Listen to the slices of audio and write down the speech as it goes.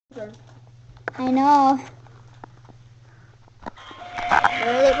turn. I know.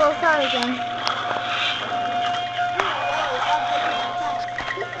 There they both are again.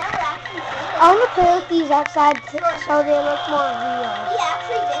 I want to play with these outside so they look more real. He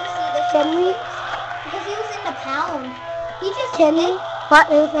actually didn't see the Can we? because he was in the pound. He just Can we play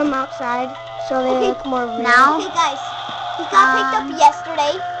with them outside so they look more real? Now? Okay, guys. He got picked up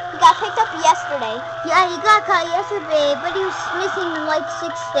yesterday. Yeah, he got caught yesterday, but he was missing like 6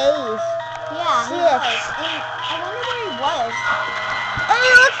 days. Yeah, he 6. was. And I wonder where he was. And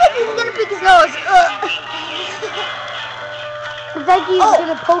it looks like he's gonna pick his nose. It's like he's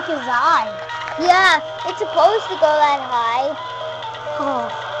gonna poke his eye. Yeah, it's supposed to go that high.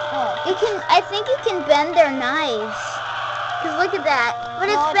 You can. I think you can bend their knives. Cause look at that. But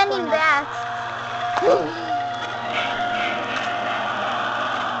it's bending back.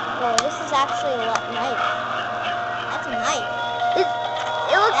 Bro, this is actually a knife. That's a knife.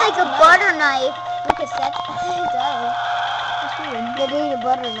 It looks like a butter knife. Look at that. It does. It's weird. They need a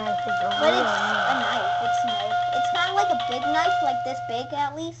butter knife. But it's a knife. It's not like a big knife, like this big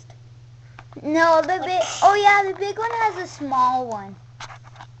at least. No, the big. Oh yeah, the big one has a small one.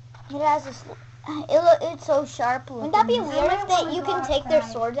 It has a. It's so sharp looking. Wouldn't that be weird if you can take their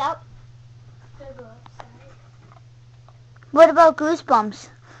swords out? What about Goosebumps?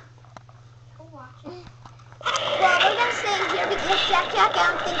 Well, we're gonna stay in here because Jack, I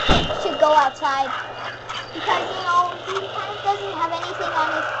don't think he should go outside because he kind of doesn't have anything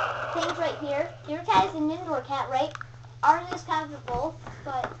on his things right here. Your cat is an indoor cat, right? Ours is kind of both,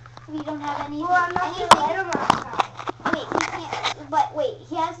 but we don't have anything. Well, I'm not gonna let him outside. Wait, he can't. But wait,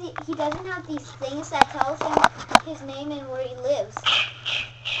 he doesn't have these things that tells him his name and where he lives.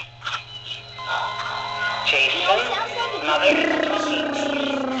 You know, it sounds like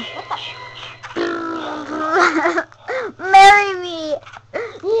Marry me.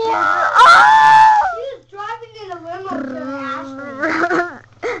 Yeah. Oh! He was driving in a limo to Ashland.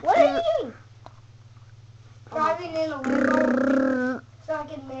 What are you doing? Driving in a limo so I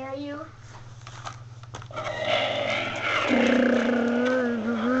can marry you.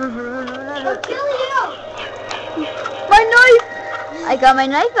 I'll kill you. My knife. I got my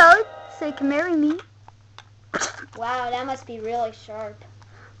knife out so you can marry me. Wow, that must be really sharp.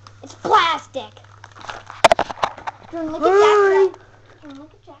 It's plastic. Look at Jack.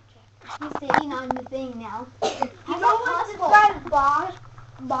 Look at Jack. He's sitting on the thing now. You know what this guy's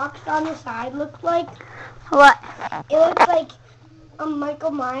box on the side looks like? What? It looks like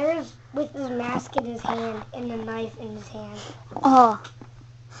Michael Myers with his mask in his hand and a knife in his hand. Oh.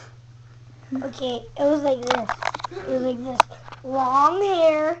 Okay, it was like this. It was like this. Long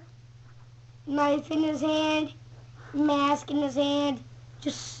hair, knife in his hand, mask in his hand,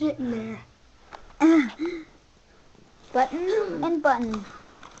 just sitting there. Button and button.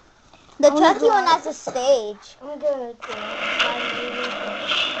 The Chucky one has a stage. I'm gonna do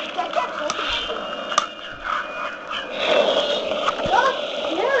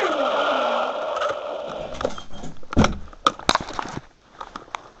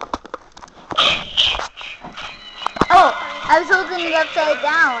Oh, I was holding it upside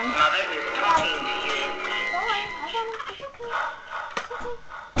down.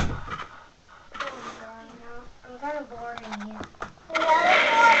 I'm kind of bored in here.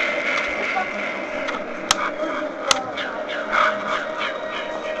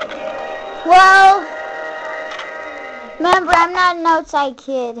 Well, remember, I'm not an outside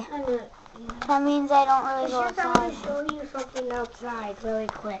kid. That means I don't really go I outside. want to show you something outside really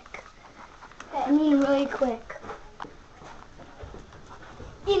quick. I mean really quick.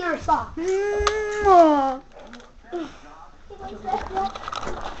 Inner socks.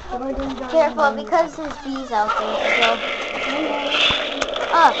 Careful, because there's bees out there still.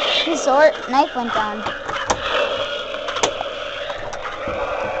 Oh, his knife went down.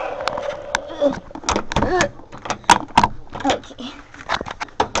 Okay.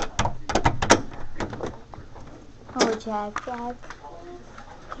 Oh, Jack.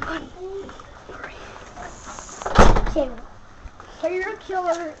 Okay. Serial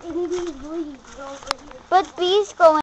killer in these leaves over here. But bees go